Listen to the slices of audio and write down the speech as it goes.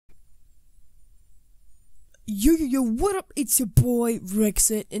Yo, what up? It's your boy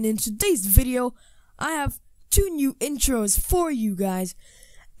Rexit, and in today's video, I have two new intros for you guys.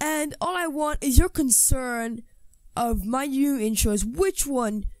 And all I want is your concern of my new intros. Which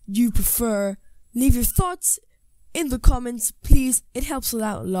one you prefer? Leave your thoughts in the comments, please. It helps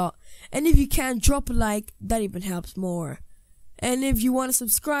out a lot. And if you can, drop a like. That even helps more. And if you want to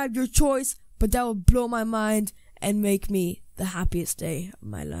subscribe, your choice. But that will blow my mind and make me the happiest day of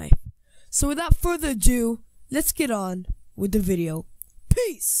my life. So without further ado, let's get on with the video.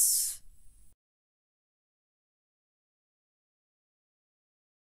 Peace!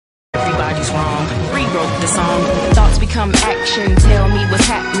 Everybody's wrong. Rewrote the song. Thoughts become action. Tell me what's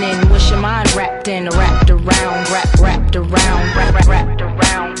happening.